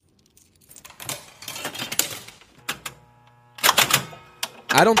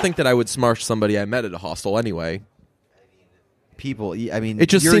I don't think that I would smarsh somebody I met at a hostel anyway. People, I mean, It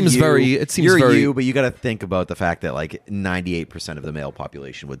just seems very. It seems you're very. you, but you got to think about the fact that like 98% of the male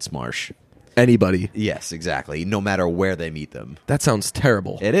population would smarsh. Anybody. Yes, exactly. No matter where they meet them. That sounds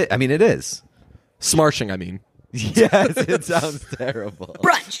terrible. It is. I mean, it is. Smarshing, I mean. Yes, it sounds terrible.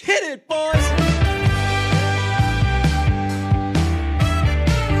 Brunch. Hit it, boys!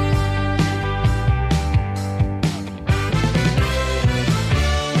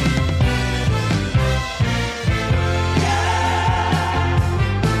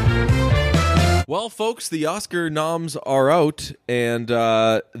 Well, folks, the Oscar noms are out, and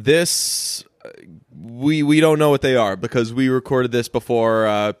this we don't know what they are because we recorded this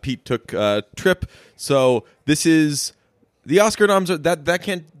before Pete took a trip. So this is the Oscar noms. That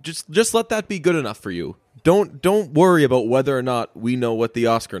can't just let that be good enough for you. Don't worry about whether or not we know what the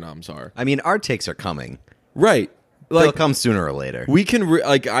Oscar noms are. I mean, our takes are coming. Right. They'll come sooner or later. We can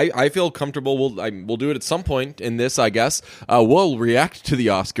I feel comfortable. We'll do it at some point in this. I guess we'll react to the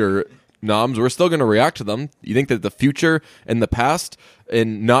Oscar noms. We're still going to react to them. You think that the future and the past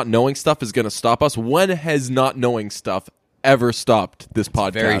and not knowing stuff is going to stop us? When has not knowing stuff ever stopped this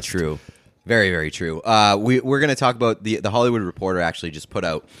podcast? Very true. Very, very true. We're going to talk about the Hollywood Reporter actually just put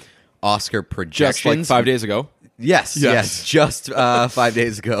out Oscar projections. Just like 5 days ago. Yes. Just 5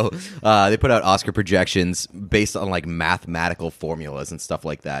 days ago, they put out Oscar projections based on like mathematical formulas and stuff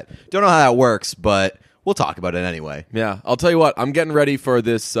like that. Don't know how that works, but we'll talk about it anyway. Yeah, I'll tell you what. I'm getting ready for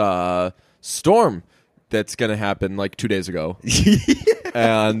this storm that's going to happen like 2 days ago,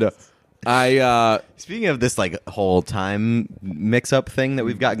 and Speaking of this like whole time mix-up thing that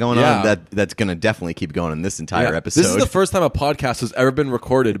we've got going on, that's going to definitely keep going in this entire episode. This is the first time a podcast has ever been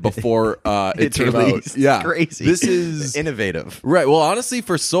recorded before it came released. out. Yeah, crazy. This is innovative, right? Well, honestly,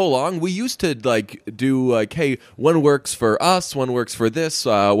 for so long we used to like do like, hey, one works for us, one works for this.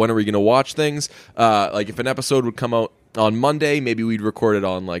 When are we going to watch things? Like if an episode would come out on Monday, maybe we'd record it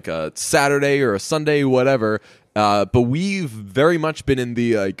on like a Saturday or a Sunday, whatever. But we've very much been in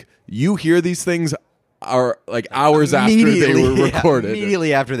the like. You hear these things are like hours after they were recorded.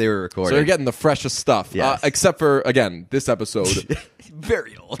 Immediately after they were recorded. So you're getting the freshest stuff. Yes. Except for, again, this episode.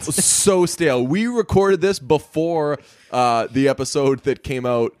 Very old. So stale. We recorded this before the episode that came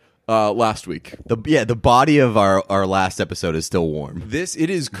out last week. The body of our last episode is still warm. It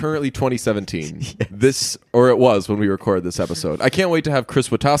is currently 2017. Yes. It was when we recorded this episode. I can't wait to have Chris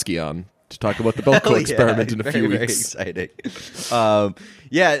Witowski on to talk about the Belko experiment in a few weeks. Very exciting. What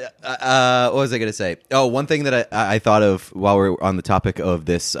was I going to say? Oh, one thing that I thought of while we're on the topic of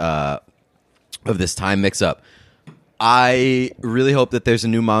this time mix-up. I really hope that there's a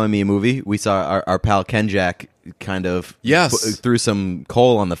new Mamma Mia movie. We saw our pal Ken Jack kind of threw some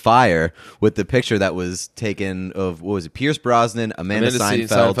coal on the fire with the picture that was taken of, what was it, Pierce Brosnan, Amanda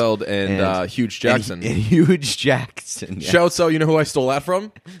Seinfeld and Hugh Jackson. And Hugh Jackson. Yeah. Shouts out, you know who I stole that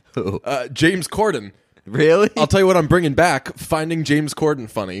from? Who? James Corden. Really? I'll tell you what I'm bringing back, finding James Corden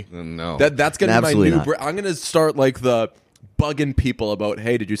funny. No. That's going to be my new... Not. I'm going to start like the bugging people about,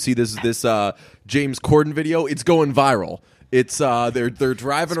 hey, did you see this James Corden video? It's going viral. It's they're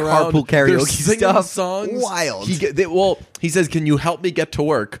driving around, carpool karaoke they're singing stuff. songs. Wild. He says, "Can you help me get to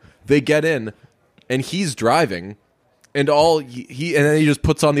work?" They get in, and he's driving, and and then he just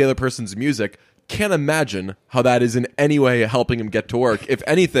puts on the other person's music. Can't imagine how that is in any way helping him get to work. If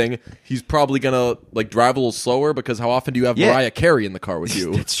anything, he's probably gonna like drive a little slower because how often do you have Mariah Carey in the car with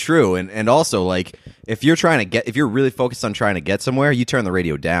you? It's true, and also like if you're really focused on trying to get somewhere, you turn the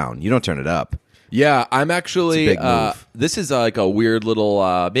radio down. You don't turn it up. Yeah, I'm actually. It's a big move. This is like a weird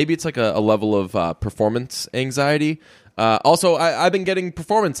little. Maybe it's like a level of performance anxiety. Also, I've been getting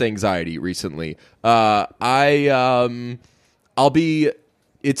performance anxiety recently. I'll be.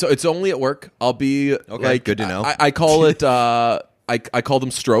 It's only at work. I'll be like. Good to know. I call it. I call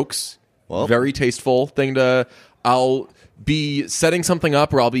them strokes. Well, very tasteful thing to. I'll be setting something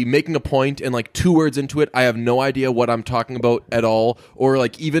up, or I'll be making a point, and like 2 words into it, I have no idea what I'm talking about at all, or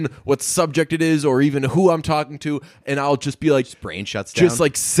like even what subject it is, or even who I'm talking to, and I'll just be like, brain shuts down. Just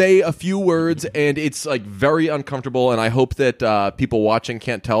like say a few words, and it's like very uncomfortable. And I hope that people watching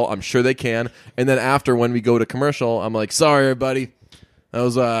can't tell. I'm sure they can. And then after, when we go to commercial, I'm like, sorry, everybody, that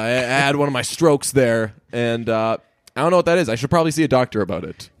was I had one of my strokes there, and I don't know what that is. I should probably see a doctor about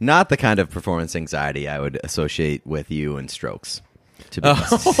it. Not the kind of performance anxiety I would associate with you and strokes, to be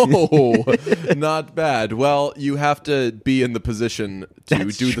honest. Oh, not bad. Well, you have to be in the position to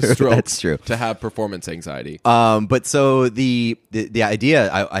do the stroke. That's true. To have performance anxiety. But so the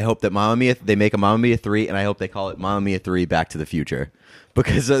idea, I hope that Mamma Mia, they make a Mamma Mia 3, and I hope they call it Mamma Mia 3 Back to the Future.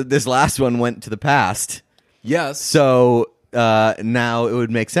 Because this last one went to the past. Yes. So now it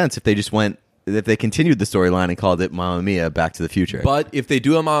would make sense if they just went. If they continued the storyline and called it Mamma Mia Back to the Future. But if they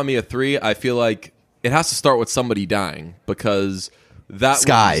do a Mamma Mia 3, I feel like it has to start with somebody dying because that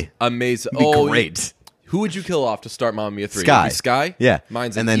Sky. was amazing. Be great. Who would you kill off to start Mamma Mia 3? Sky. Would it be Sky? Yeah.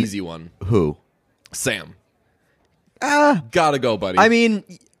 Mine's And an then- easy one. Who? Sam. Gotta go, buddy. I mean,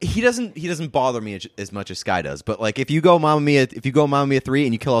 he doesn't bother me as much as Sky does. But like, if you go Mamma Mia 3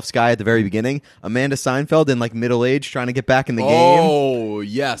 and you kill off Sky at the very beginning, Amanda Seinfeld in like middle age trying to get back in the game. Oh,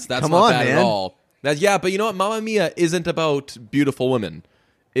 yes. That's Come not on, bad man. at all. Yeah, but you know what? Mamma Mia isn't about beautiful women.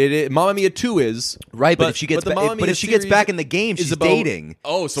 Mamma Mia 2 is. Right, but if she gets the Mamma Mia if she gets series back in the game, is she's about- dating.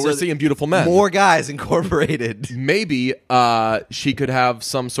 Oh, so we're seeing beautiful men. More guys incorporated. Maybe she could have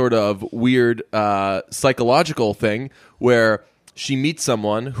some sort of weird psychological thing where she meets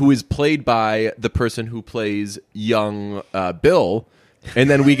someone who is played by the person who plays young Bill, and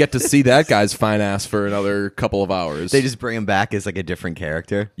then we get to see that guy's fine ass for another couple of hours. They just bring him back as like a different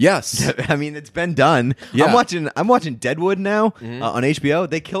character. Yes. I mean, it's been done. Yeah. I'm watching Deadwood now on HBO.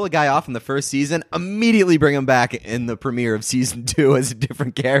 They kill a guy off in the first season, immediately bring him back in the premiere of season 2 as a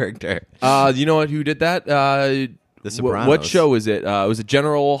different character. You know what? Who did that? The Sopranos. What show is it? Was it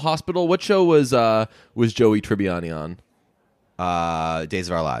General Hospital? What show was Joey Tribbiani on? Days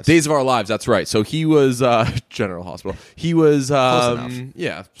of Our Lives. Days of Our Lives. That's right. So he was General Hospital. He was enough.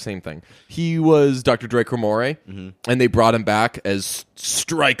 yeah, same thing. He was Dr. Drake Ramore, and they brought him back as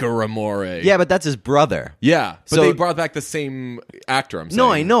Striker Ramore. Yeah, but that's his brother. yeah. But So- they brought back the same actor. I'm saying.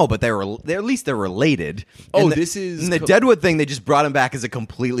 No, I know, but they're at least they're related. Oh, And this is in the Deadwood thing. They just brought him back as a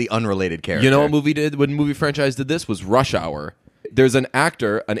completely unrelated character. You know what movie franchise did this? Was Rush Hour. There's an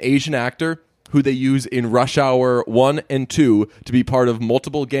actor, an Asian actor, who they use in Rush Hour 1 and 2 to be part of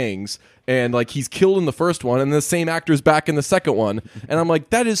multiple gangs. And, like, he's killed in the first one, and the same actor's back in the second one. And I'm like,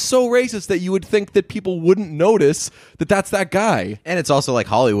 that is so racist that you would think that people wouldn't notice that that's that guy. And it's also like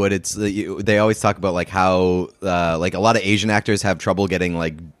Hollywood. It's they always talk about like how like a lot of Asian actors have trouble getting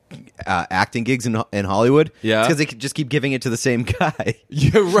like acting gigs in Hollywood. Yeah. because they could just keep giving it to the same guy.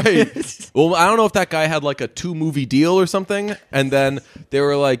 Yeah, right. Well, I don't know if that guy had, like, a 2-movie deal or something, and then they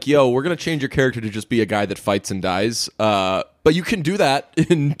were like, yo, we're going to change your character to just be a guy that fights and dies. But you can do that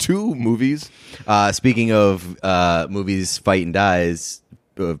in 2 movies. Speaking of movies, fight and dies,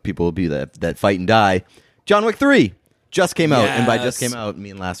 people that fight and die. John Wick 3 just came out, and by just came out, I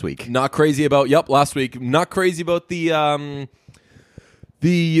mean last week. Not crazy about last week. Not crazy about the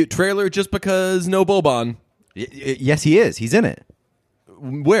trailer just because no Boban. Yes, he is. He's in it.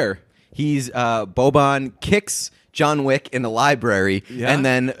 Where? He's Boban kicks John Wick in the library, Yeah? and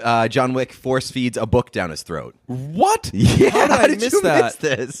then John Wick force feeds a book down his throat. What? Yeah, How did how I did miss you that? miss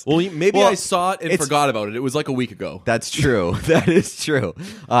this? Well, maybe Well, I saw it and it's- forgot about it. It was like a week ago. That's true. That is true.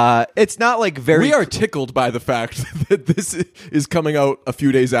 It's not like very. We are tickled by the fact that this is coming out a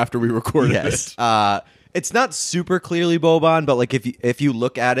few days after we recorded yes. it. It's not super clearly Boban, but like if you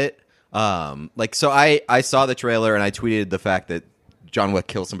look at it, like so I saw the trailer and I tweeted the fact that John Wick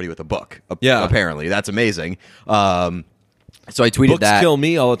kills somebody with a book. Yeah. apparently that's amazing. So I tweeted Books that. kill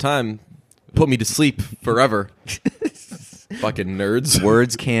me all the time. Put me to sleep forever. Fucking nerds.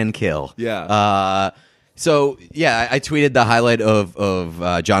 Words can kill. Yeah. So yeah, I tweeted the highlight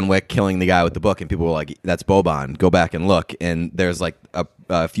of John Wick killing the guy with the book, and people were like, "That's Boban. Go back and look." And there's like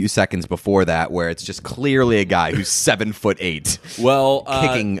a few seconds before that where it's just clearly a guy who's 7'8" Well,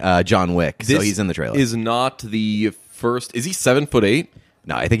 kicking John Wick. So this he's in the trailer. Is not the first. Is he 7'8"?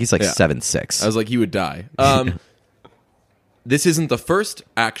 No, I think he's like Yeah. 7'6". I was like, he would die. This isn't the first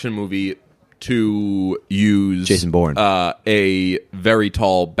action movie to use Jason Bourne. A very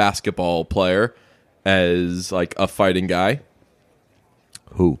tall basketball player as like a fighting guy.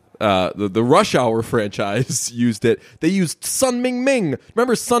 Who? The Rush Hour franchise used it. They used Sun Ming Ming.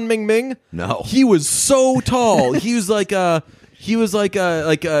 Remember Sun Ming Ming? No. He was so tall. He was like you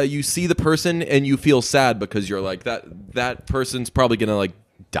see the person and you feel sad because you're like that person's probably gonna like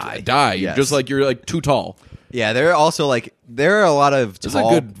die. Yes. Just like you're like too tall. Yeah, there are a lot of It's a tall.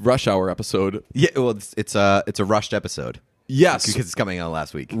 good Rush Hour episode. Yeah, well, it's a rushed episode Yes, because it's coming out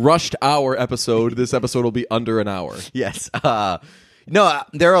last week. rushed hour episode. This episode will be under an hour. Yes. No,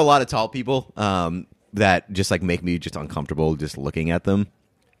 there are a lot of tall people that just like make me just uncomfortable just looking at them.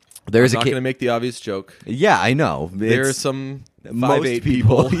 There's I'm a not kid. going to make the obvious joke. Yeah, I know. There are It's- some most 5'8"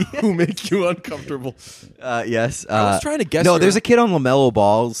 people. people who make you uncomfortable. yes. I was trying to guess No, your- there's a kid on LaMelo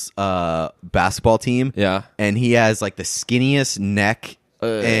Ball's basketball team. Yeah. and he has like the skinniest neck.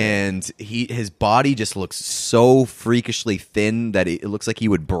 And his body just looks so freakishly thin that it looks like he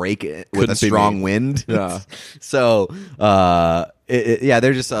would break it with Couldn't a be strong me. wind. Yeah. So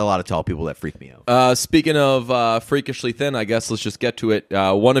there's just a lot of tall people that freak me out. Speaking of freakishly thin, I guess let's just get to it.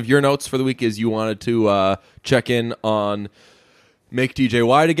 One of your notes for the week is you wanted to check in on Make DJ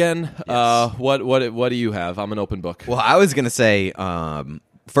Wide again. Yes. What do you have? I'm an open book. Well, I was gonna say,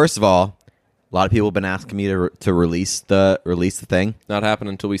 first of all, a lot of people have been asking me to release the thing. Not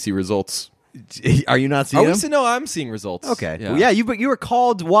happening until we see results. Are you not seeing them? No, I'm seeing results. Okay. Yeah, Well, yeah, you were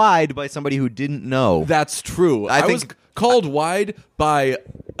called wide by somebody who didn't know. That's true. I was called wide by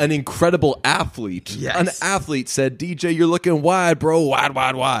an incredible athlete. Yes. An athlete said, DJ, you're looking wide, bro. Wide,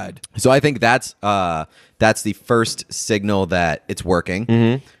 wide, wide. So I think that's the first signal that it's working.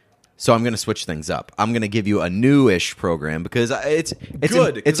 Mm-hmm. So I'm going to switch things up. I'm going to give you a new-ish program because it's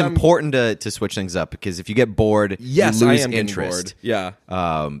Good, 'cause it's I'm- important to switch things up because if you get bored, Yes, you I lose am getting interest. bored. Yeah.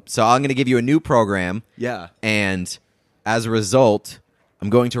 So I'm going to give you a new program. Yeah. And as a result,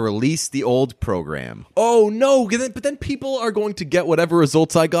 I'm going to release the old program. Oh, no. But then people are going to get whatever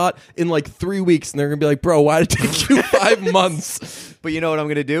results I got in like 3 weeks, and they're going to be like, bro, why did it take you 5 months? But you know what I'm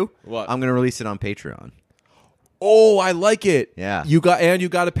going to do? What? I'm going to release it on Patreon. Oh, I like it. Yeah. You got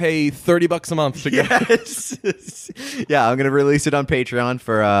to pay $30 a month to get Yes. Yeah, I'm going to release it on Patreon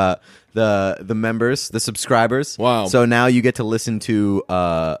for the members, the subscribers. Wow. So now you get to listen to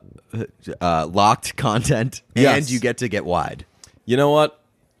locked content Yes. and you get to get wide. You know what?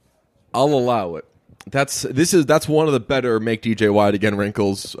 I'll allow it. That's one of the better Make DJ Wide Again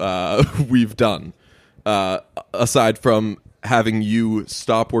wrinkles we've done. Aside from having you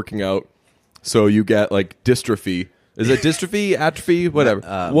stop working out, so you get like dystrophy. Is it dystrophy, atrophy, whatever?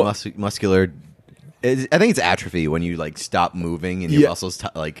 Muscular. I think it's atrophy when you like stop moving and your Yeah. muscles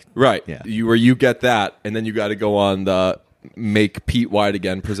Right. Yeah. You get that, and then you got to go on the Make Pete Wide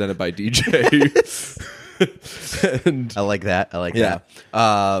Again presented by DJ. And I like that. Yeah.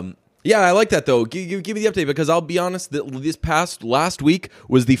 that. yeah, I like that though. Give me the update because I'll be honest. This past last week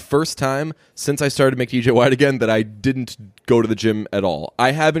was the first time since I started Make DJ Wide Again that I didn't go to the gym at all.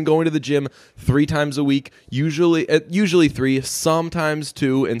 I have been going to the gym 3 times a week, usually 3, sometimes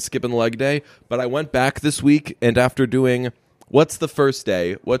 2, and skipping leg day. But I went back this week, and after doing what's the first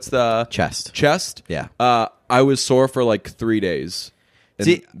day? What's the Chest. Chest. Yeah. I was sore for like 3 days. And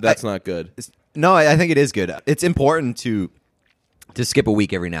See, that's not good. No, I think it is good. It's important to skip a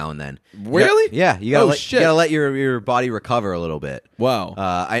week every now and then. Really? Yeah, you gotta shit. you gotta let your body recover a little bit. Wow.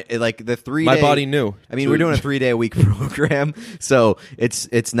 I like the 3 My day, body knew. I mean, we're doing a 3 day a week program, so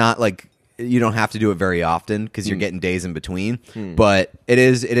it's not like you don't have to do it very often because you're getting days in between. But it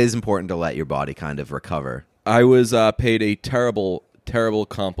is important to let your body kind of recover. I was paid a terrible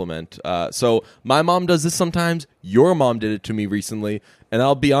compliment. So my mom does this sometimes. Your mom did it to me recently, and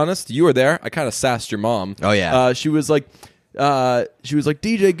I'll be honest, you were there. I kind of sassed your mom. Oh, yeah. She was like,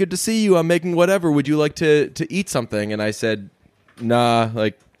 DJ, good to see you. I'm making whatever. Would you like to eat something? And I said, nah.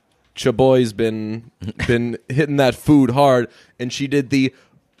 Like, Chaboy's been hitting that food hard, and she did the.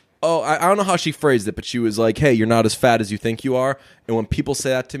 Oh, I don't know how she phrased it, but she was like, hey, you're not as fat as you think you are. And when people say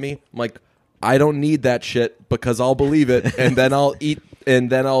that to me, I'm like, I don't need that shit because I'll believe it, and then I'll eat, and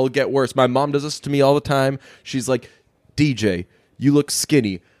then I'll get worse. My mom does this to me all the time. She's like, DJ, you look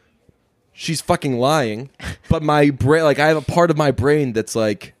skinny. She's fucking lying, but my brain, like I have a part of my brain that's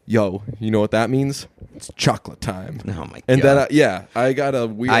like, yo, you know what that means? It's chocolate time. Oh my And God. then, I got a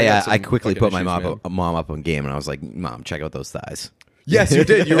weird. I quickly put my mom. mom up on game, and I was like, Mom, check out those thighs. Yes, you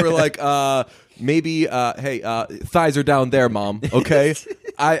did. You were like, maybe, hey, thighs are down there, Mom. Okay,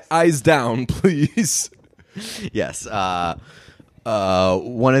 eyes down, please. Yes. One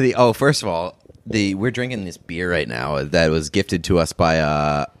of the first of all, we're drinking this beer right now that was gifted to us by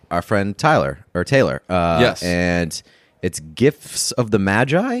our friend Taylor. Yes. And it's Gifts of the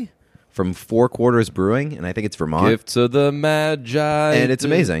Magi from Four Quarters Brewing, and I think it's Vermont. Gifts of the Magi, and it's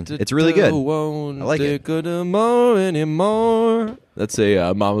amazing. It's really good. I like it. More anymore. That's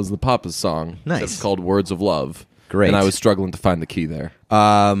a Mamas and the Papas song. Nice. That's called Words of Love. Great. And I was struggling to find the key there.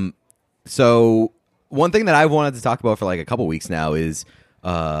 So one thing that I've wanted to talk about for like a couple weeks now is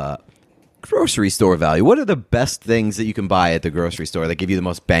grocery store value. What are the best things that you can buy at the grocery store that give you the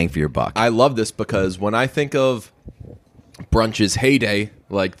most bang for your buck? I love this because when I think of brunch's heyday,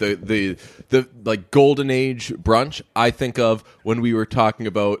 like the like golden age brunch, I think of when we were talking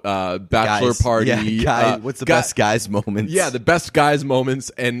about bachelor Guys. party. Yeah, guys, what's the best guys moments? Yeah, the best guys moments.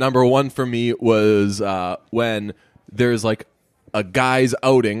 And number one for me was when there's like a guy's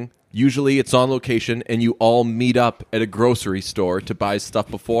outing. Usually it's on location, and you all meet up at a grocery store to buy stuff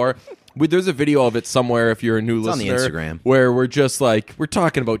before. There's a video of it somewhere if you're a new listener. on the Instagram. Where we're just like, we're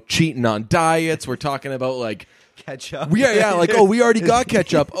talking about cheating on diets. We're talking about like Ketchup. Yeah, like, oh, we already got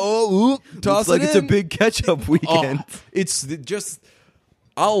ketchup. Oh, toss Looks like it it's in. a big ketchup weekend. Oh, it's just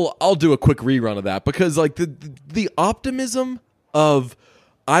I'll do a quick rerun of that because like the optimism of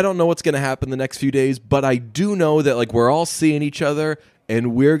I don't know what's going to happen the next few days, but I do know that like we're all seeing each other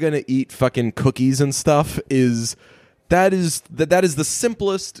and we're going to eat fucking cookies and stuff that is the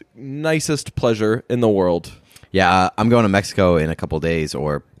simplest, nicest pleasure in the world. Yeah, I'm going to Mexico in a couple days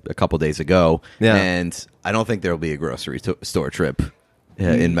or a couple days ago, Yeah. and I don't think there will be a grocery store trip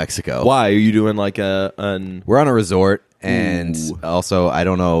in Mexico. Why are you doing like We're on a resort, and Ooh. also I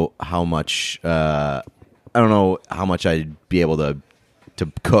don't know how much I'd be able to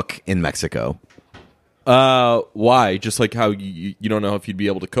cook in Mexico. why? Just like how you don't know if you'd be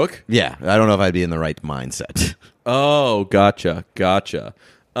able to cook? Yeah, I don't know if I'd be in the right mindset. Oh, gotcha.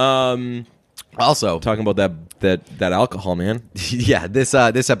 Also, Talking about that alcohol, man. yeah, this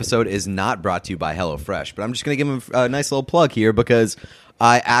episode is not brought to you by HelloFresh, but I'm just gonna give them a nice little plug here because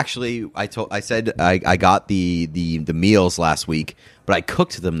I said I got the meals last week, but I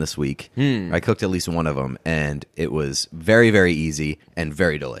cooked them this week. I cooked at least one of them, and it was very, very easy and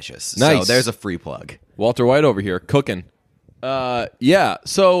very delicious. Nice. So there's a free plug. Walter White over here cooking. Yeah.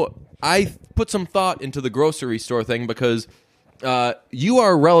 So I put some thought into the grocery store thing because you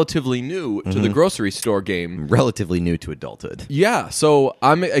are relatively new to the grocery store game. Relatively new to adulthood. Yeah, so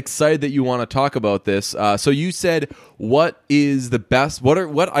I'm excited that you want to talk about this. So you said, what is the best?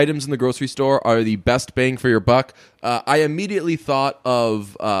 What items in the grocery store are the best bang for your buck? I immediately thought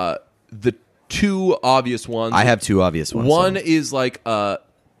of the two obvious ones. I have two obvious ones. One so. is like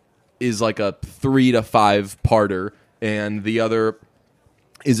a 3 to 5 parter, and the other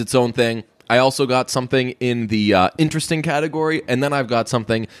is its own thing. I also got something in the interesting category, and then I've got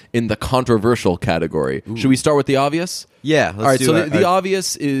something in the controversial category. Should we start with the obvious? Yeah. Let's All right, do so it. the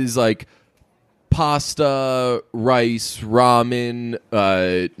obvious is like pasta, rice, ramen,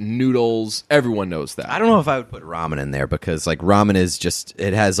 noodles. Everyone knows that. I don't know if I would put ramen in there because like ramen is just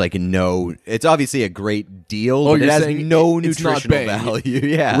it has like no. It's obviously a great deal, but it you're has saying no it's not nutritional bang. value.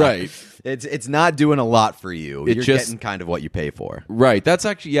 Yeah, Right. It's not doing a lot for you. It You're just- getting kind of what you pay for. Right. That's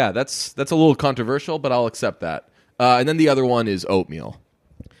actually that's a little controversial, but I'll accept that. And then the other one is oatmeal.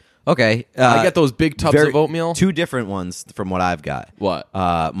 Okay, I get those big tubs of oatmeal. Two different ones from what I've got. What?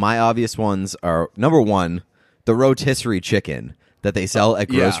 My obvious ones are number one, the rotisserie chicken that they sell at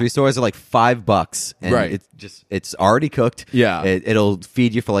grocery stores are like $5, and Right. it's already cooked. Yeah. It'll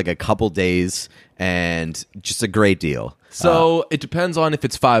feed you for like a couple days, and just a great deal. So it depends on if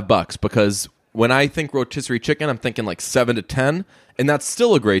it's $5 because when I think rotisserie chicken, I'm thinking like 7 to 10, and that's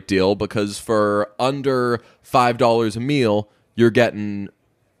still a great deal because for under $5 a meal, you're getting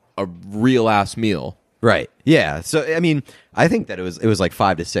a real ass meal. Right. Yeah. So I mean, I think that it was like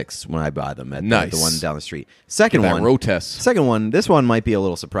 5 to 6 when I bought them at Nice. the one down the street. Second That one, Rotes. Second one, this one might be a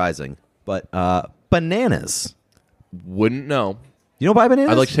little surprising, but bananas. Wouldn't know. You don't buy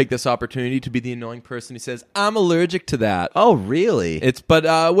bananas? I'd like to take this opportunity to be the annoying person who says I'm allergic to that. Oh, really?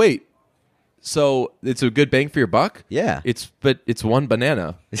 But wait. So it's a good bang for your buck? Yeah. It's one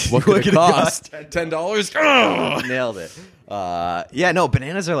banana. What could it cost? $10? Nailed it. Yeah, no,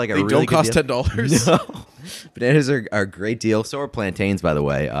 bananas are like a They really don't cost good deal. $10. No. Bananas are a great deal. So are plantains, by the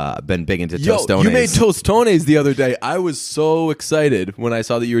way. I've been big into Yo, tostones. you made tostones the other day. I was so excited when I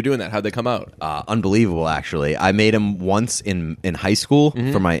saw that you were doing that. How'd they come out? Unbelievable, actually. I made them once in high school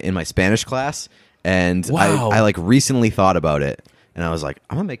for my Spanish class, and Wow. I like recently thought about it, and I was like,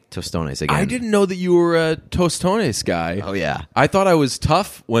 I'm gonna make tostones again. I didn't know that you were a tostones guy. Oh yeah. I thought I was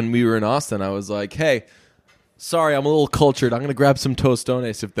tough when we were in Austin. I was like, hey, sorry, I'm a little cultured. I'm going to grab some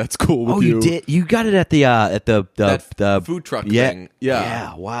tostones if that's cool with you. You did. You got it at the food truck yeah, thing. Yeah.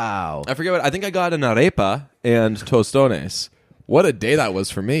 Yeah. Wow. I forget what. I think I got an arepa and tostones. What a day that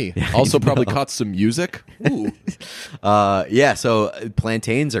was for me. Also probably caught some music. Ooh. Yeah. So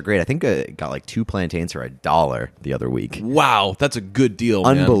plantains are great. I think I got like 2 plantains for $1 the other week. Wow, that's a good deal,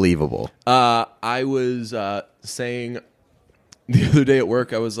 man. Unbelievable. I was saying the other day at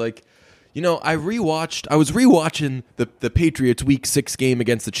work, I was like, you know, I was rewatching the Patriots Week 6 game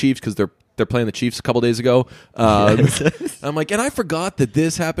against the Chiefs because they're playing the Chiefs a couple days ago. I'm like, and I forgot that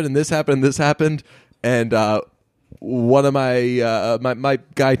this happened and this happened and this happened. And one of my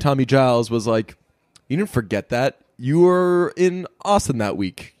guy Tommy Giles was like, you didn't forget that. You were in Austin that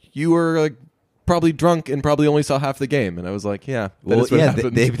week. You were like probably drunk and probably only saw half the game. And I was like, yeah, that is what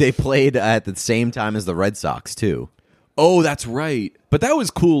happened. they played at the same time as the Red Sox too. Oh, that's right. But that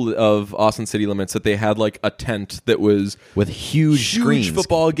was cool of Austin City Limits that they had like a tent that was With huge screens.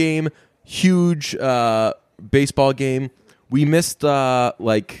 football game, huge baseball game. We missed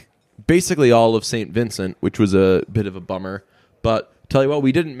like basically all of St. Vincent, which was a bit of a bummer. But tell you what,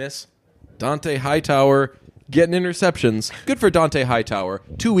 we didn't miss Dante Hightower getting interceptions. Good for Dante Hightower.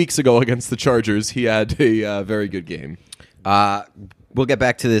 2 weeks ago against the Chargers, he had a very good game. We'll get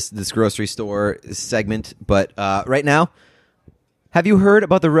back to this grocery store segment, but right now, have you heard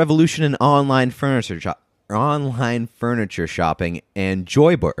about the revolution in online furniture shopping and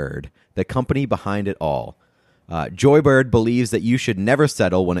Joybird, the company behind it all? Joybird believes that you should never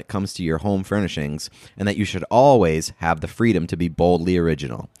settle when it comes to your home furnishings, and that you should always have the freedom to be boldly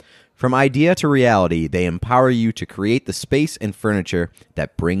original. From idea to reality, they empower you to create the space and furniture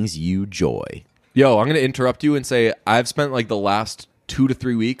that brings you joy. Yo, I'm going to interrupt you and say I've spent like the last 2 to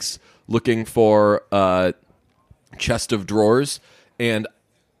 3 weeks looking for a chest of drawers, and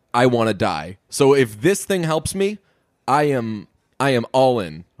I want to die. So if this thing helps me, I am all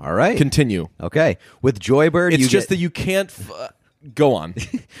in. All right. Continue. Okay. With Joybird, It's just that you can't... Go on.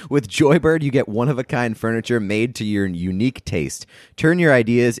 With Joybird, you get one-of-a-kind furniture made to your unique taste. Turn your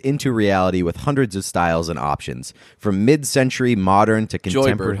ideas into reality with hundreds of styles and options. From mid-century modern to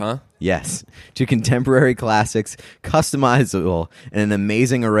contemporary... Joybird, huh? Yes. To contemporary classics, customizable, and an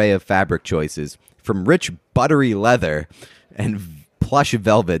amazing array of fabric choices. From rich, buttery leather and plush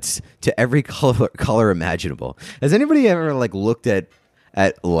velvets to every color imaginable. Has anybody ever looked at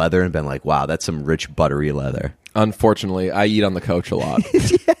leather and been like, wow, that's some rich, buttery leather? Unfortunately, I eat on the couch a lot.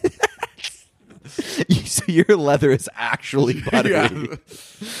 So your leather is actually buttery.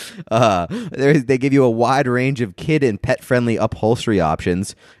 Yeah. They give you a wide range of kid and pet-friendly upholstery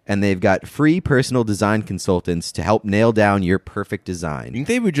options, and they've got free personal design consultants to help nail down your perfect design. You think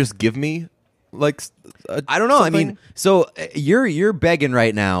they would just give me I don't know. something? I mean, so you're begging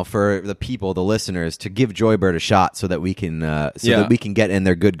right now for the people, the listeners, to give Joybird a shot so that we can that we can get in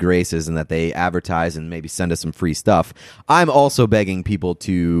their good graces and that they advertise and maybe send us some free stuff. I'm also begging people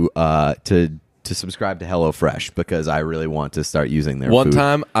to subscribe to HelloFresh because I really want to start using their One food.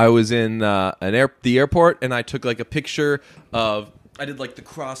 time I was in the airport and I took a picture of... I did the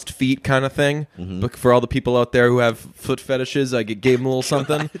crossed feet kind of thing. Look for all the people out there who have foot fetishes. I gave them a little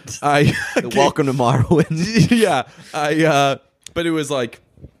something. Welcome to Morrowind. Yeah, but it was like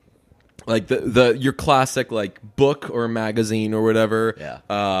your classic book or magazine or whatever.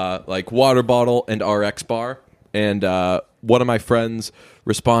 Yeah. Water bottle and RX bar. And one of my friends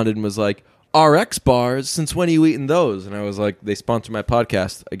responded and was like, RX bars? Since when are you eating those? And I was like, they sponsor my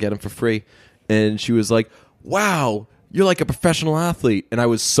podcast. I get them for free. And she was like, wow, you're like a professional athlete. And I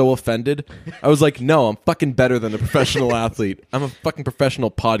was so offended. I was like, no, I'm fucking better than a professional athlete. I'm a fucking professional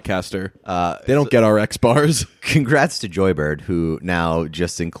podcaster. They don't get RX bars. Congrats to Joybird, who now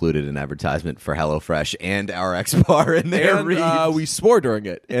just included an advertisement for HelloFresh and RX Bar in their reads. And we swore during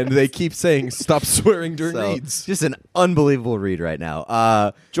it. And they keep saying, stop swearing during So, reads. just an unbelievable read right now.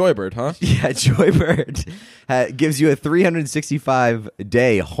 Joybird, huh? Yeah, Joybird gives you a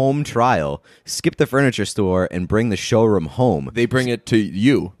 365-day home trial. Skip the furniture store and bring the showroom home. They bring it to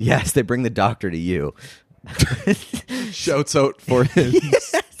you. Yes, they bring the doctor to you. Shouts out for him.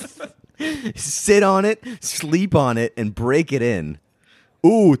 Sit on it, sleep on it, and break it in.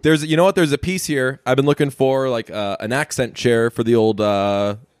 Ooh, there's a piece here. I've been looking for an accent chair for the old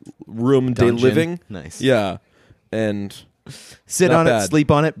room day Dungeon. living. Nice. Yeah. And Sit not on it, bad. sleep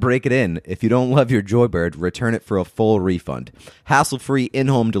on it, break it in. If you don't love your Joybird, return it for a full refund. Hassle-free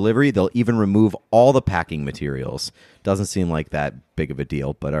in-home delivery. They'll even remove all the packing materials. Doesn't seem like that big of a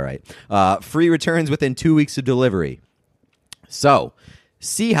deal, but all right. Free returns within 2 weeks of delivery. So,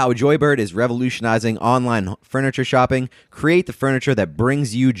 see how Joybird is revolutionizing online furniture shopping. Create the furniture that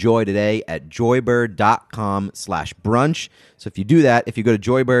brings you joy today at joybird.com/brunch. So if you do that, if you go to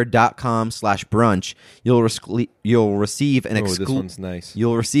joybird.com/brunch, you'll receive an this one's nice.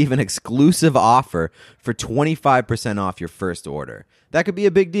 You'll receive an exclusive offer for 25% off your first order. That could be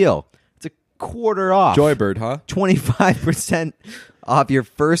a big deal. It's a quarter off. Joybird, huh? 25% off your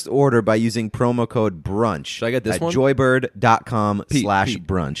first order by using promo code BRUNCH. Should I get this at one?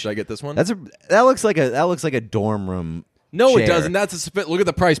 joybird.com/brunch. Should I get this one? That looks like a dorm room. No, chair. it doesn't. That's a spit. Look at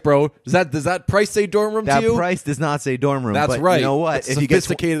the price, bro. Does that price say dorm room That to you? price does not say dorm room. That's but right. You know what? It's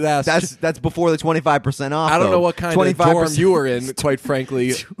sophisticated ass. That's before the 25% off. I don't know what kind of 25% dorm you were in, quite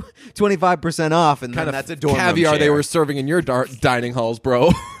frankly. 25% off, and kind then of that's a dorm room caviar they chair. were serving in your dining halls,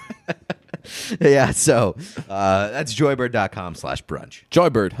 bro. Yeah, so that's joybird.com/brunch.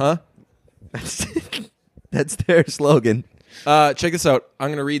 Joybird, huh? That's their slogan. Check this out. I'm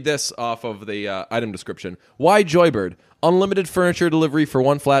going to read this off of the item description. Why Joybird? Unlimited furniture delivery for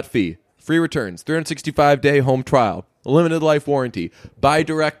one flat fee. Free returns. 365-day home trial. Limited life warranty. Buy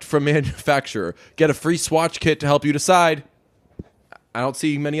direct from manufacturer. Get a free swatch kit to help you decide. I don't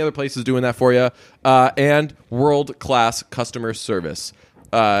see many other places doing that for you. And world-class customer service.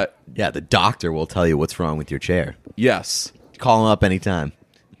 Yeah, the doctor will tell you what's wrong with your chair. Yes. Call him up anytime.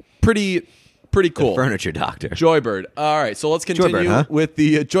 Pretty cool. Furniture doctor. Joybird. All right, so let's continue Joybird, huh? with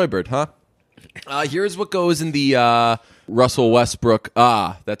the Joybird, huh? Here's what goes in the Russell Westbrook,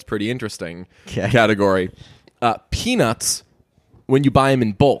 that's pretty interesting category. Peanuts when you buy them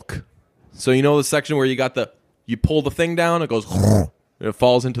in bulk. So you know the section where you pull the thing down, it goes, and it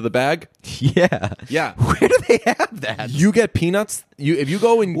falls into the bag? Yeah. Yeah. Where do they have that? You get peanuts. If you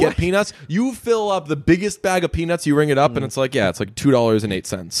go and get peanuts, you fill up the biggest bag of peanuts, you ring it up, and it's like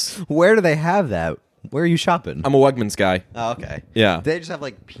 $2.08. Where do they have that? Where are you shopping? I'm a Wegmans guy. Oh, okay. Yeah. They just have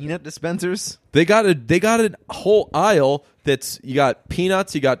like peanut dispensers? They got a whole aisle that's you got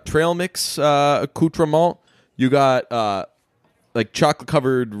peanuts, you got trail mix accoutrement, you got like chocolate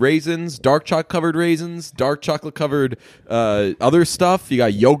covered raisins, dark chocolate covered raisins, dark chocolate covered other stuff. You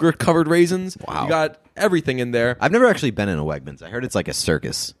got yogurt covered raisins. Wow. You got everything in there. I've never actually been in a Wegmans. I heard it's like a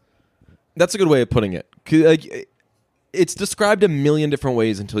circus. That's a good way of putting it. 'Cause, like, it's described a million different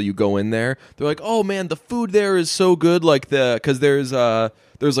ways until you go in there. They're like, "Oh man, the food there is so good." Like because there's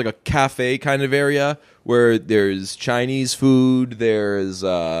like a cafe kind of area where there's Chinese food, there's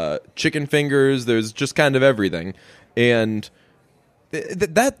chicken fingers, there's just kind of everything, and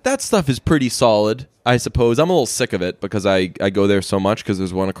that stuff is pretty solid, I suppose. I'm a little sick of it because I go there so much because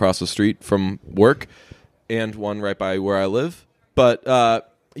there's one across the street from work and one right by where I live. But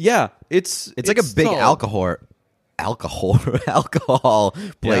yeah, it's like a big solid. alcohol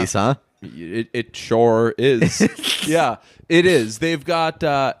place, huh? It sure is. Yeah, it is. They've got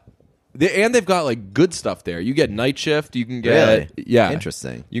they've got like good stuff there. You get night shift. You can get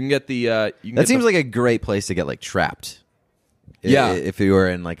Interesting. You can get the. That seems like a great place to get like trapped. Yeah, if you were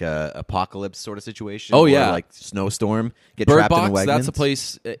in like a apocalypse sort of situation. Oh, or yeah. like snowstorm. Get Bird trapped Box, in Wegmans. that's a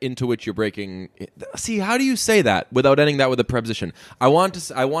place into which you're breaking. See, how do you say that without ending that with a preposition? I want to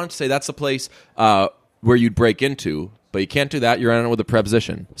say that's a place where you'd break into, but you can't do that. You're ending it with a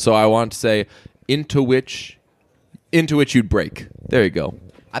preposition. So I want to say into which you'd break. There you go.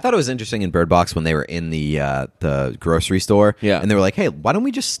 I thought it was interesting in Bird Box when they were in the grocery store. Yeah. And they were like, "Hey, why don't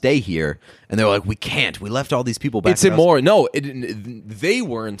we just stay here?" And they were like, "We can't. We left all these people back." It's immoral. No, they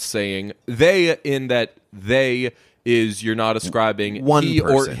weren't saying they in that they is you're not ascribing One he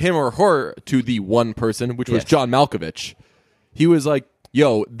or person. him or her to the one person, which was Yes. John Malkovich. He was like,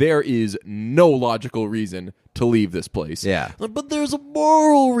 "Yo, there is no logical reason to leave this place." Yeah. But there's a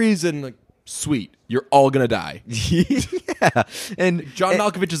moral reason. Like, sweet, you're all gonna die. Yeah. And John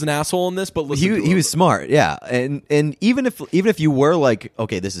Malkovich is an asshole in this, but listen, to he him. was smart, yeah. And even if you were like,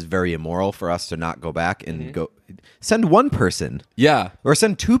 okay, this is very immoral for us to not go back and go, send one person, Yeah, or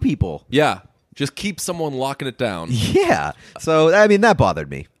send two people. yeah. Just keep someone locking it down. Yeah. So I mean, that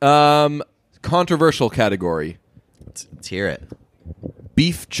bothered me. Controversial category: Let's hear it.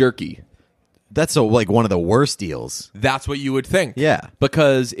 beef jerky. That's like one of the worst deals. That's what you would think. Yeah.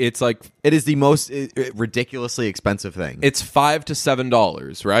 Because it's like It is the most ridiculously expensive thing. it's $5 to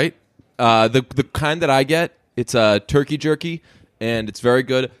 $7, right? The kind that I get, it's a turkey jerky, and it's very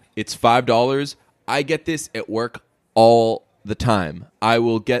good. It's $5. I get this at work all the time. I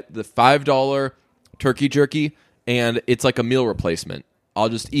will get the $5 turkey jerky, and it's like a meal replacement. I'll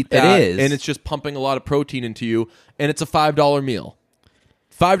just eat that, It is. and it's just pumping a lot of protein into you, and it's a $5 meal.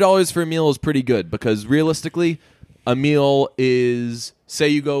 $5 for a meal is pretty good because realistically, a meal is, say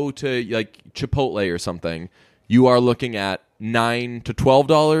you go to like Chipotle or something, you are looking at $9 to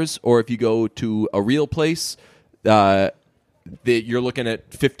 $12, or if you go to a real place, you're looking at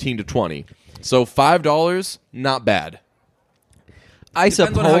 $15 to $20. So $5, not bad. I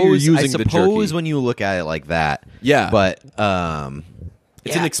Depends on how you're using the jerky. when you look at it like that. Yeah. But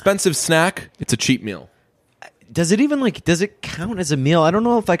It's an expensive snack. It's a cheap meal. does it count as a meal? I don't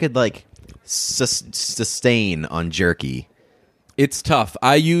know if I could like sustain on jerky. It's tough.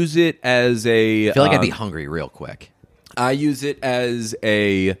 I use it as a. I feel like I'd be hungry real quick. I use it as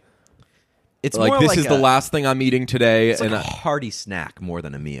a. It's Like, more this like is the last thing I'm eating today. It's like and a hearty snack more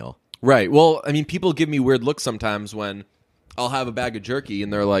than a meal. Right. Well, I mean, people give me weird looks sometimes when I'll have a bag of jerky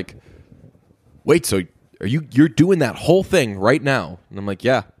and they're like, "Wait, so you're doing that whole thing right now?" And I'm like,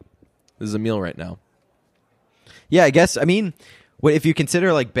 "Yeah, this is a meal right now." Yeah, I guess. I mean, what if you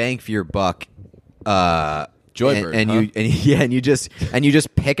consider like bang for your buck, Joybird, and huh? you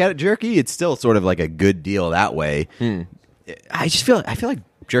just pick at jerky, it's still sort of like a good deal that way. I feel like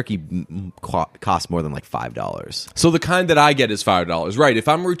jerky costs more than like $5. So the kind that I get is $5. Right. If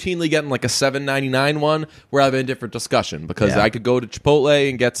I'm routinely getting like a $7.99 one, we're having a different discussion because Yeah. I could go to Chipotle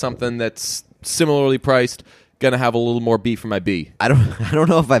and get something that's similarly priced gonna have a little more beef for my B. I don't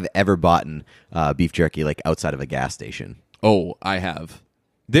know if I've ever bought beef jerky like outside of a gas station. Oh, I have.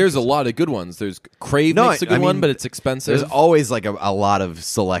 There's a lot of good ones. There's Crave makes a good one, but it's expensive. There's always like a lot of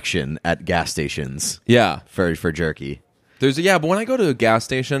selection at gas stations. Yeah, for jerky. But when I go to a gas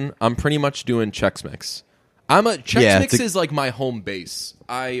station, I'm pretty much doing Chex Mix. Chex Mix is like my home base.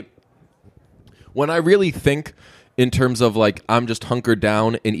 When I really think in terms of like I'm just hunkered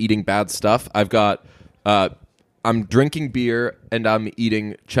down and eating bad stuff, I've got I'm drinking beer and I'm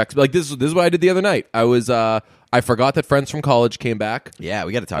eating Chex. Like this is what I did the other night. I forgot that friends from college came back. Yeah,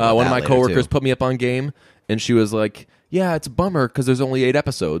 we got to talk about one that of my coworkers too. put me up on game, and she was like, "Yeah, it's a bummer because there's only 8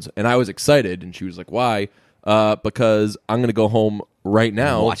 episodes." And I was excited, and she was like, "Why?" Because I'm going to go home right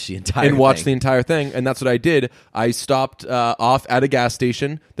now and watch the entire thing. And that's what I did. I stopped off at a gas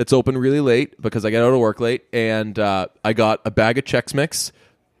station that's open really late because I get out of work late, and I got a bag of Chex Mix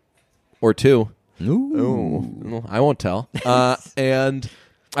or 2. Ooh. I won't tell. And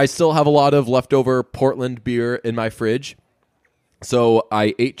I still have a lot of leftover Portland beer in my fridge. So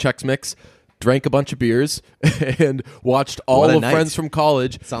I ate Chex Mix, drank a bunch of beers, and watched all of Friends from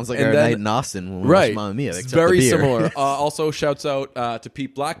College. Sounds like our night in Austin when we right. watched Mamma Mia. It's very similar. Also, shouts out to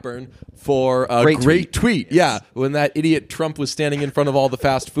Pete Blackburn for a great tweet. Yeah, when that idiot Trump was standing in front of all the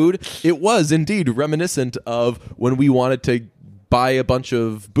fast food, it was indeed reminiscent of when we wanted to buy a bunch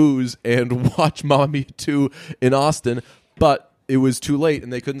of booze and watch Mamma Mia 2 in Austin, but it was too late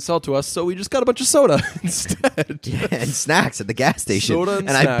and they couldn't sell to us, so we just got a bunch of soda instead. Yeah, and snacks at the gas station. Soda and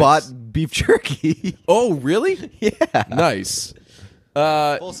I bought beef jerky. Oh, really? Yeah. Nice.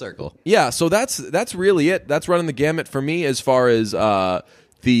 Full circle. Yeah, so that's really it. That's running the gamut for me as far as the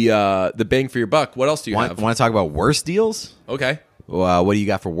bang for your buck. What else do you have? Want to talk about worst deals? Okay. What do you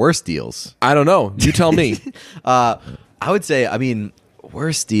got for worst deals? I don't know. You tell me. I would say,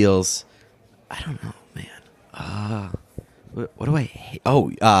 worst deals. I don't know, man. What do I hate?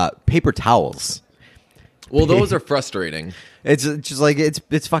 Oh, paper towels. Well, those are frustrating. It's just like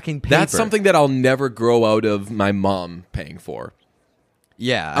it's fucking paper. That's something that I'll never grow out of my mom paying for.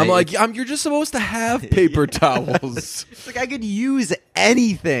 Yeah, you're just supposed to have paper towels. It's like I could use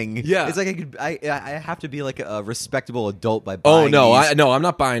anything. Yeah, it's like I have to be like a respectable adult by buying. Oh these. I'm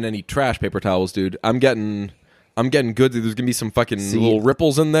not buying any trash paper towels, dude. I'm getting good. There's gonna be some fucking little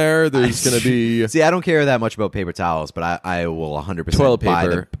ripples in there. There's gonna be. See, I don't care that much about paper towels, but I will 100% toilet buy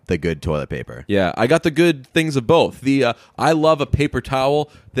paper. the good toilet paper. Yeah, I got the good things of both. I love a paper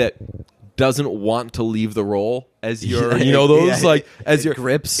towel that doesn't want to leave the roll as your as your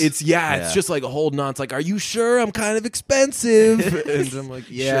grips. It's just like holding on. It's like, are you sure? I'm kind of expensive. And I'm like,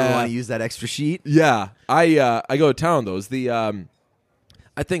 yeah, sure, want to use that extra sheet? Yeah, I go to town on those.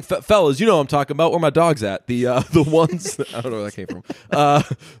 I think fellas, you know what I'm talking about. Where my dog's at? The ones I don't know where that came from.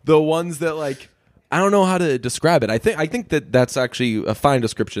 The ones that like I don't know how to describe it. I think that's actually a fine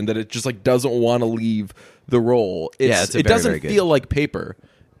description. That it just like doesn't want to leave the roll. It doesn't feel like paper.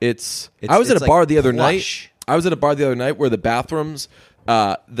 I was at a bar the other night. I was at a bar the other night where the bathrooms,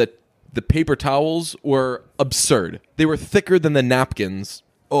 the paper towels were absurd. They were thicker than the napkins.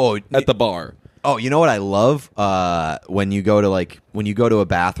 At the bar. Oh, you know what I love? When you go to a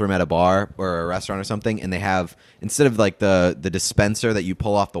bathroom at a bar or a restaurant or something, and they have, instead of like the dispenser that you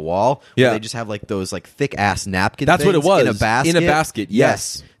pull off the wall, they just have like those like thick ass napkins. That's what it was. In a basket. In a basket,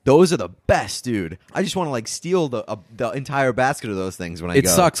 yes. Those are the best, dude. I just want to like steal the entire basket of those things when I go. It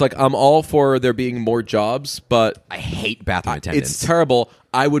sucks. Like I'm all for there being more jobs, but I hate bathroom attendants. It's terrible.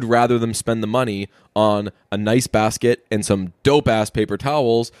 I would rather them spend the money on a nice basket and some dope-ass paper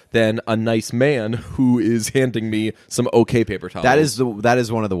towels than a nice man who is handing me some okay paper towels. That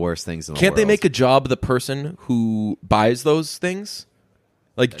is one of the worst things in the world. Can't they make a job of the person who buys those things?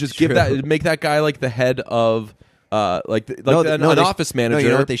 Like, just make that guy like the head of an office manager. No, you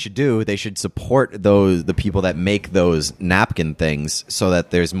know what they should do? They should support the people that make those napkin things so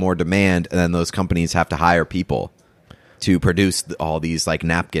that there's more demand, and then those companies have to hire people to produce all these like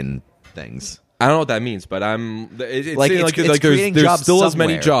napkin things. I don't know what that means, but it's creating there's jobs still as somewhere.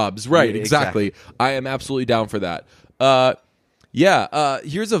 many jobs. Right, Yeah, exactly. I am absolutely down for that.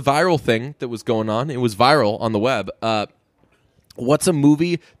 Here's a viral thing that was going on. It was viral on the web. What's a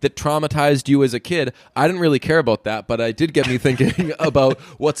movie that traumatized you as a kid? I didn't really care about that, but it did get me thinking about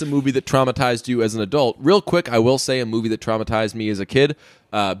what's a movie that traumatized you as an adult. Real quick, I will say a movie that traumatized me as a kid,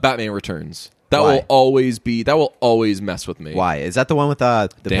 Batman Returns. That will always mess with me. Why? Is that the one with the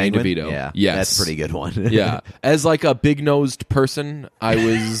Danny penguin? DeVito. Yeah. Yes. That's a pretty good one. Yeah. As like a big-nosed person, I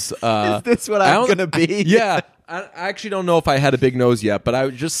was... Is this what I'm going to be? Yeah. I actually don't know if I had a big nose yet,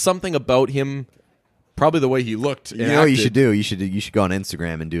 but just something about him probably the way he looked. You know what you should do? You should go on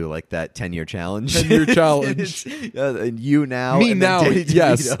Instagram and do like that 10-year challenge. 10-year challenge. And you now. Me and then now. Danny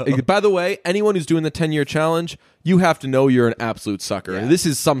Yes. DeVito. By the way, anyone who's doing the 10-year challenge, you have to know you're an absolute sucker. Yeah. This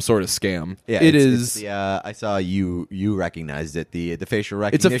is some sort of scam. Yeah, it it's is. the, I saw you recognized it. The facial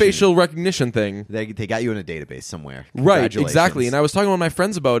It's recognition. a facial recognition thing. They got you in a database somewhere. Right, Congratulations. exactly. And I was talking with my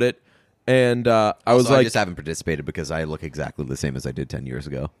friends about it, and I was Also, I like, just haven't participated because I look exactly the same as I did 10 years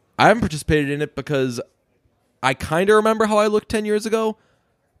ago. I haven't participated in it because I kind of remember how I looked 10 years ago,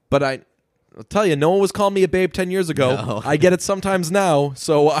 but I'll tell you, no one was calling me a babe 10 years ago. No. I get it sometimes now,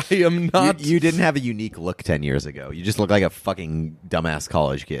 so I am not. You didn't have a unique look 10 years ago. You just look like a fucking dumbass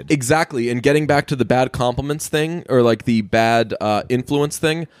college kid. Exactly. And getting back to the bad compliments thing, or like the bad influence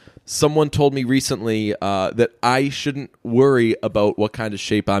thing, someone told me recently that I shouldn't worry about what kind of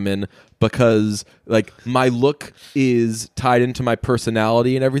shape I'm in because like my look is tied into my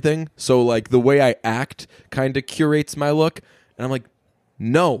personality and everything. So like the way I act kind of curates my look. And I'm like,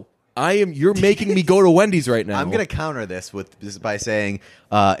 no, you're making me go to Wendy's right now. I'm gonna counter this by saying,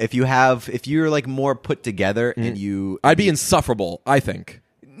 if you're like more put together and I'd be insufferable, I think.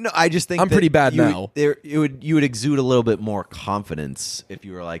 No, I just think I'm that pretty bad you, now. You would exude a little bit more confidence if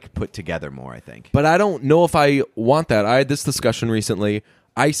you were like put together more, I think. But I don't know if I want that. I had this discussion recently.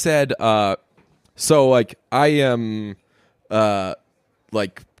 I said, so like I am,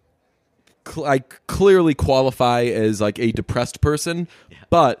 like I clearly qualify as like a depressed person,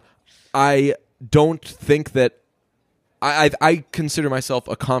 but I don't think that I consider myself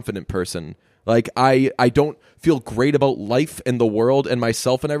a confident person. Like I don't feel great about life and the world and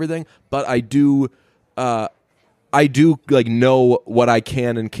myself and everything, but I do like know what I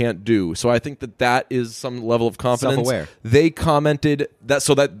can and can't do. So I think that is some level of confidence. Self-aware. They commented that's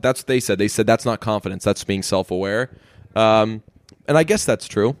what they said. They said that's not confidence, that's being self-aware. And I guess that's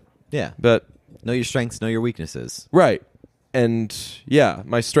true. Yeah, But know your strengths, know your weaknesses. right. And yeah,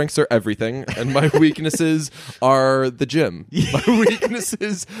 my strengths are everything, and my weaknesses are the gym. My weakness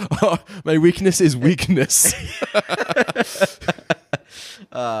is weakness.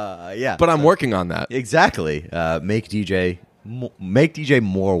 Yeah, But I'm working on that. exactly. Make DJ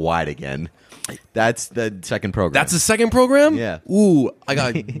more wide again. That's the second program. That's the second program? Yeah. Ooh, I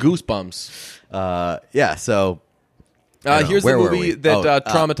got goosebumps. Yeah. So I don't know. Here's Where the were movie we? that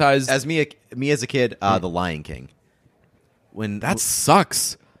traumatized. as me as a kid. The Lion King. That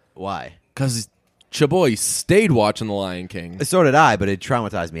sucks. Why? Because Chaboy stayed watching The Lion King. So did I, but it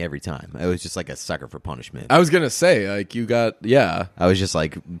traumatized me every time. I was just like a sucker for punishment. I was going to say, like, yeah. I was just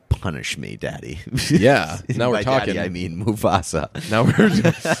like, punish me, daddy. Yeah, now we're By talking. Daddy, I mean Mufasa. Now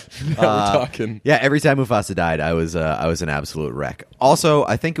we're talking. Yeah, every time Mufasa died, I was an absolute wreck. Also,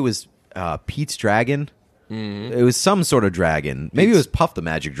 I think it was Pete's dragon. Mm-hmm. It was some sort of dragon. Maybe it was Puff the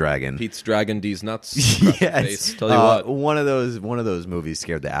Magic Dragon. Pete's Dragon D's nuts. Across the Yes. face. Tell you what. One of those movies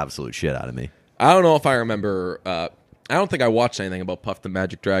scared the absolute shit out of me. I don't know if I remember. I don't think I watched anything about Puff the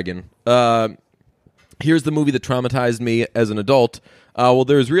Magic Dragon. Here's the movie that traumatized me as an adult. Well,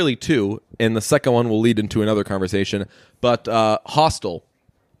 there's really two, and the second one will lead into another conversation. But Hostel.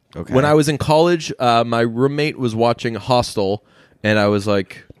 Okay. When I was in college, my roommate was watching Hostel, and I was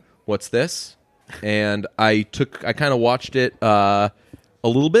like, "What's this?" And I kind of watched it a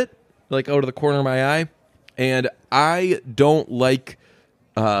little bit, like out of the corner of my eye, and I don't like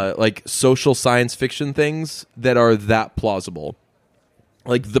social science fiction things that are that plausible.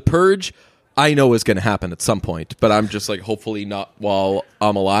 Like The Purge, I know is going to happen at some point, but I'm just like, hopefully not while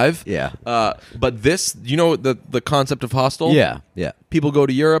I'm alive. Yeah. But this, the concept of Hostel? Yeah. People go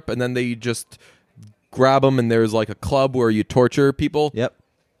to Europe and then they just grab them, and there's like a club where you torture people. Yep.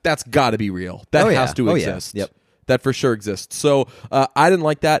 That's got to be real. That has to exist. Yep. That for sure exists. So I didn't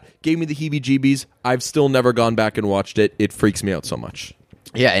like that. Gave me the heebie-jeebies. I've still never gone back and watched it. It freaks me out so much.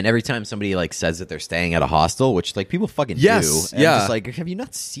 Yeah, and every time somebody like says that they're staying at a hostel, which like people fucking Yes, do, and yeah. I'm just like, have you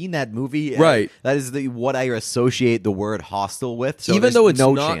not seen that movie? Right. That is what I associate the word hostel with. So even there's though it's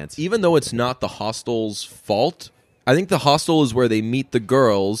no not, chance. even though it's not the hostel's fault, I think the hostel is where they meet the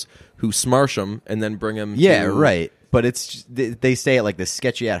girls who smarsh them and then bring them. Yeah, to, right. But it's they stay at like this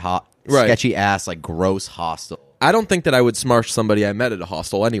sketchy ass like gross hostel. I don't think that I would smarsh somebody I met at a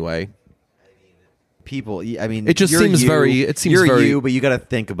hostel anyway. People, I mean, It just you're seems you, very- it seems you're very- you, but you got to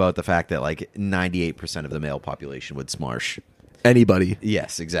think about the fact that like 98% of the male population would smarsh. Anybody.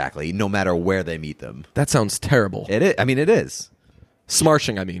 Yes, exactly. No matter where they meet them, That sounds terrible. it is. I mean, it is.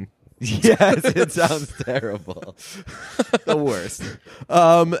 Smarshing, I mean. Yes, it sounds terrible. The worst.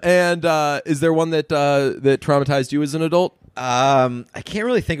 And is there one that traumatized you as an adult? I can't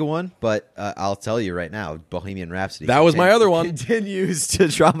really think of one, but I'll tell you right now, Bohemian Rhapsody. That was my other one. Continues to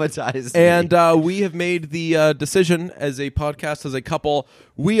traumatize me. And we have made the decision as a podcast, as a couple,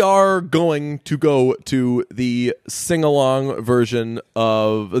 we are going to go to the sing-along version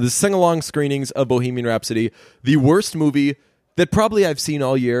of the sing-along screenings of Bohemian Rhapsody, the worst movie that probably I've seen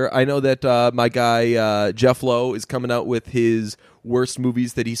all year. I know that my guy Jeff Lowe is coming out with his worst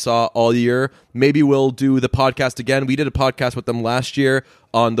movies that he saw all year. Maybe we'll do the podcast again. We did a podcast with them last year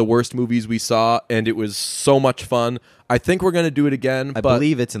on the worst movies we saw, and it was so much fun. I think we're going to do it again. I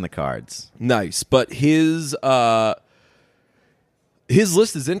believe it's in the cards. Nice. But his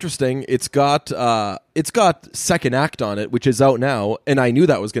list is interesting. It's got Second Act on it, which is out now, and I knew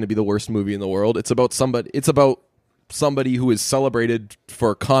that was going to be the worst movie in the world. It's about somebody who is celebrated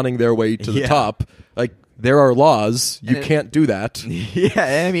for conning their way to the top. Like, there are laws. You can't do that.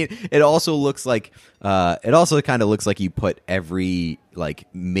 Yeah, I mean, it also looks like it also kind of looks like you put every like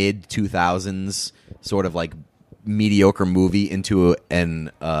mid 2000s sort of like mediocre movie into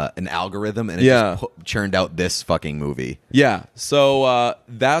an algorithm, and it just churned out this fucking movie. Yeah. So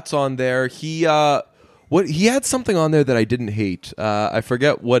that's on there. He had something on there that I didn't hate. I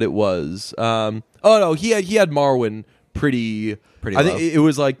forget what it was. Oh no, he had Marwen pretty low. I think it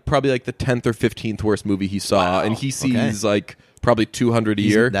was like probably like the 10th or 15th worst movie he saw, Wow. and he sees like probably 200 a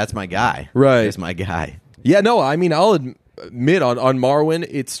year. That's my guy. Right. That's my guy. Yeah, no, I mean, I'll admit on Marwen,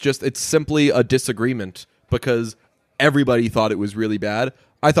 it's simply a disagreement because everybody thought it was really bad.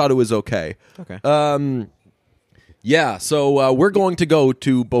 I thought it was okay. Okay. Yeah, so we're going to go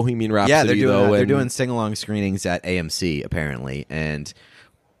to Bohemian Rhapsody. Yeah, they're and doing sing-along screenings at AMC apparently, and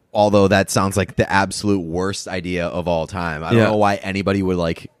although that sounds like the absolute worst idea of all time, I don't know why anybody would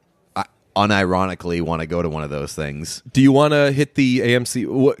like unironically want to go to one of those things. Do you want to hit the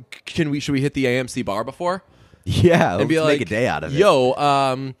AMC? Should we hit the AMC bar before? Yeah, And be let's like, make a day out of it.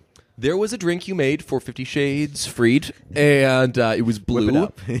 Yo, there was a drink you made for 50 Shades Freed, and it was blue.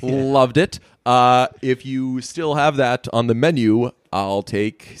 Whip it up. Loved it. If you still have that on the menu, I'll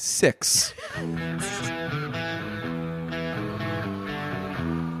take 6.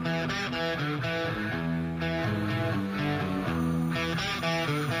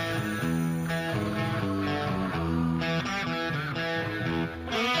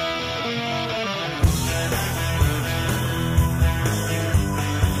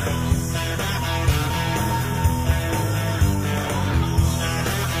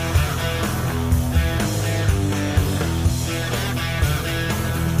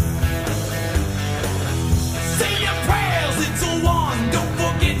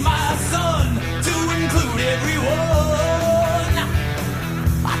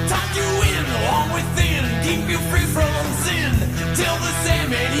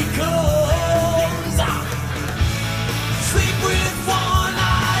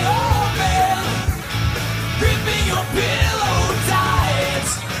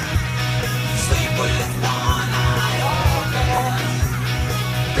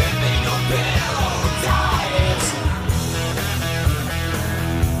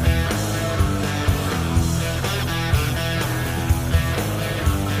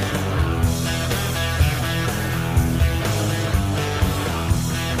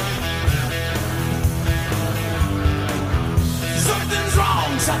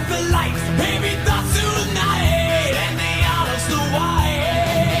 Shut the lights, baby, thoughts tonight, and the hours the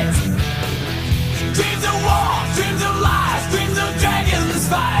white. Dreams of war, dreams of lies, dreams of dragons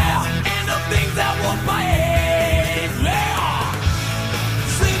fire, and of things that won't bite. Yeah.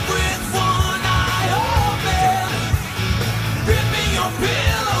 Sleep with one eye open, gripping your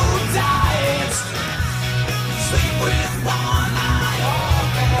pillow tight. Sleep with one eye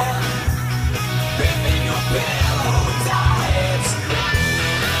open, gripping your pillow tight.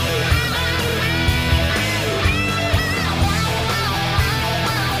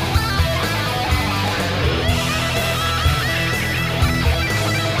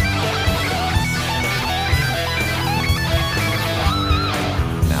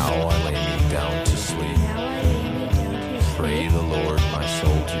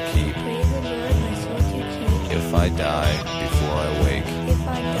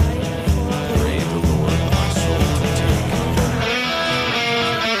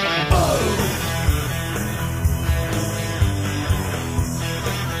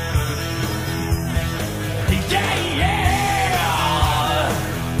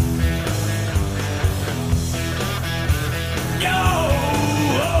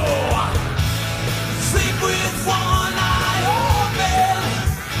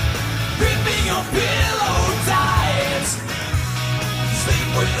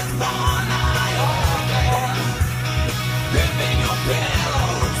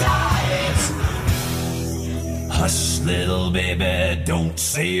 still, baby, don't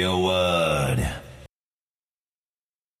say a word.